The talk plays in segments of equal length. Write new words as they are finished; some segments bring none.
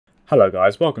Hello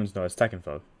guys, welcome to Noah's Tech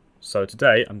Info. So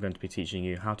today I'm going to be teaching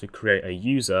you how to create a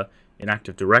user in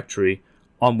Active Directory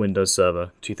on Windows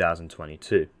Server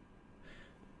 2022.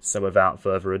 So without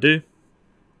further ado,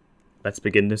 let's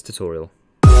begin this tutorial.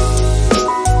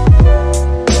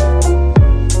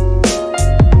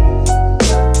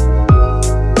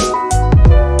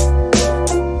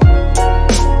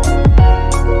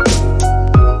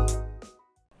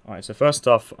 Alright, so first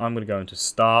off I'm going to go into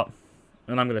Start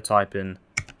and I'm going to type in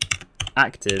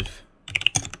Active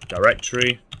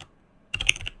Directory,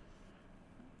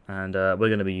 and we're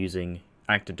going to be using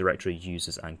Active Directory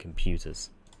users and computers,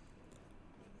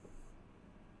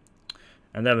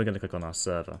 and then we're going to click on our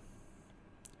server.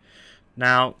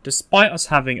 Now, despite us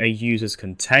having a users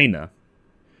container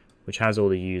which has all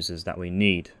the users that we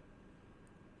need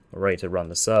ready to run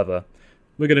the server,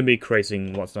 we're going to be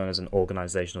creating what's known as an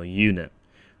organizational unit,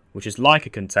 which is like a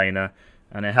container,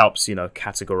 and it helps,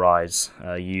 categorize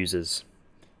users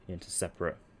into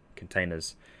separate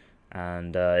containers,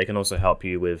 and it can also help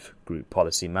you with group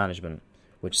policy management,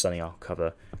 which is something I'll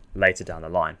cover later down the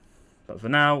line. But for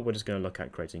now, we're just going to look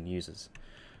at creating users.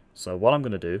 So what I'm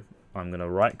going to do, I'm going to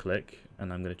right click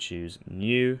and I'm going to choose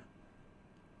New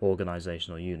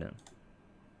Organizational Unit,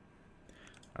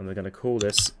 and we're going to call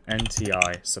this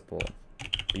NTI Support,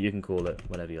 but you can call it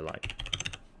whatever you like.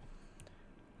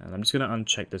 And I'm just going to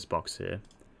uncheck this box here,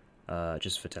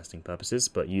 just for testing purposes,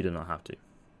 but you do not have to.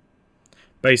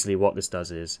 Basically what this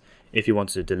does is, if you want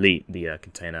to delete the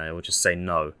container, it will just say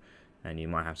no, and you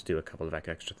might have to do a couple of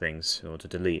extra things in order to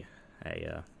delete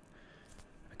a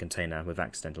container with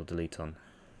accidental delete on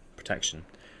protection.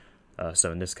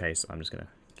 So in this case, I'm just going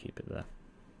to keep it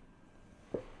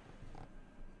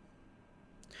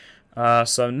there.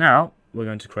 So now we're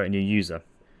going to create a new user,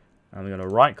 and we're going to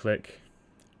right click,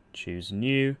 choose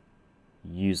New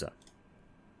User.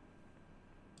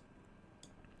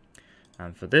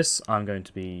 And for this, I'm going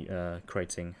to be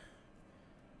creating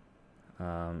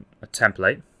a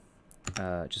template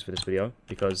just for this video,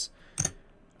 because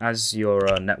as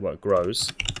your network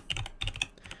grows,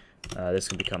 this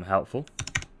can become helpful,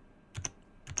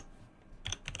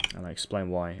 and I'll explain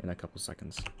why in a couple of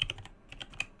seconds.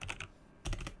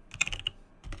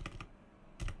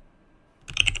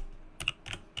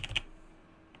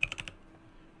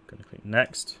 Going to click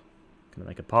Next. Going to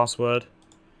make a password.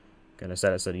 Going to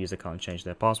set it so the user can't change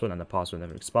their password and the password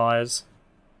never expires.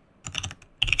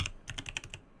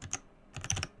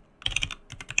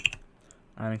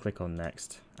 And click on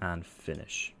Next and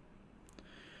Finish.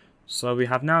 So we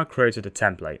have now created a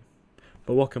template.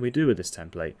 But what can we do with this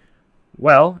template?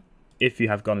 Well, if you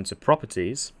have gone into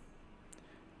Properties,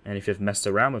 and if you've messed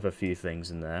around with a few things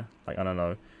in there, like, I don't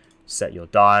know, set your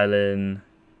dial-in,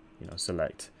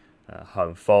 select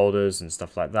home folders and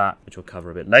stuff like that, which we'll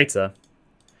cover a bit later,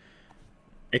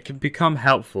 it can become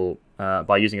helpful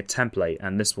by using a template,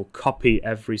 and this will copy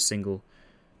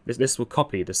this will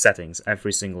copy the settings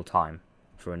every single time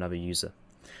for another user,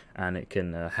 and it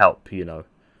can help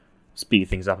speed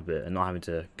things up a bit and not having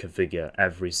to configure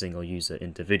every single user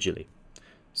individually.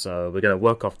 So we're going to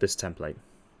work off this template.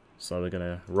 So we're going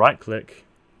to right click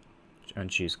and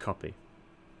choose Copy.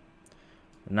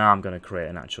 Now I'm going to create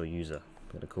an actual user.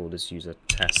 I'm going to call this user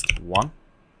Test1.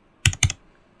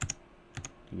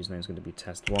 The username is going to be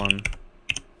Test1.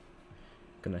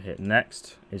 Going to hit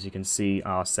Next. As you can see,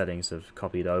 our settings have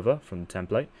copied over from the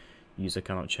template. User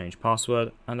cannot change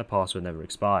password, and the password never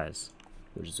expires,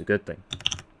 which is a good thing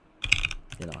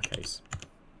in our case.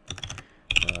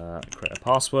 Create a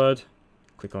password.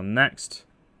 Click on Next.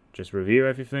 Just review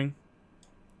everything,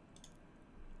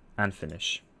 and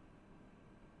finish.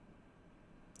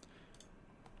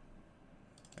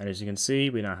 And as you can see,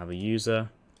 we now have a user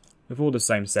with all the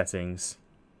same settings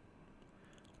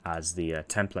as the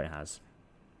template has.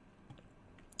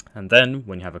 And then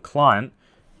when you have a client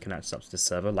connects up to the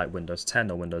server, like Windows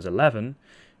 10 or Windows 11,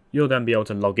 you'll then be able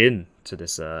to log in to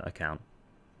this account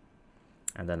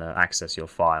and then access your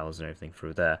files and everything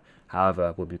through there.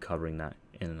 However, we'll be covering that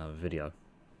in another video.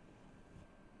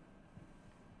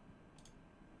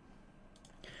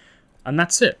 And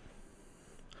that's it.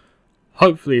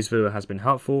 Hopefully this video has been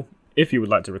helpful. If you would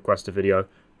like to request a video,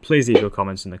 please leave your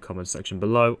comments in the comments section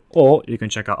below, or you can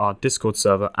check out our Discord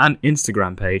server and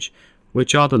Instagram page,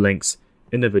 which are the links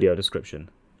in the video description.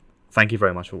 Thank you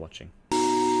very much for watching.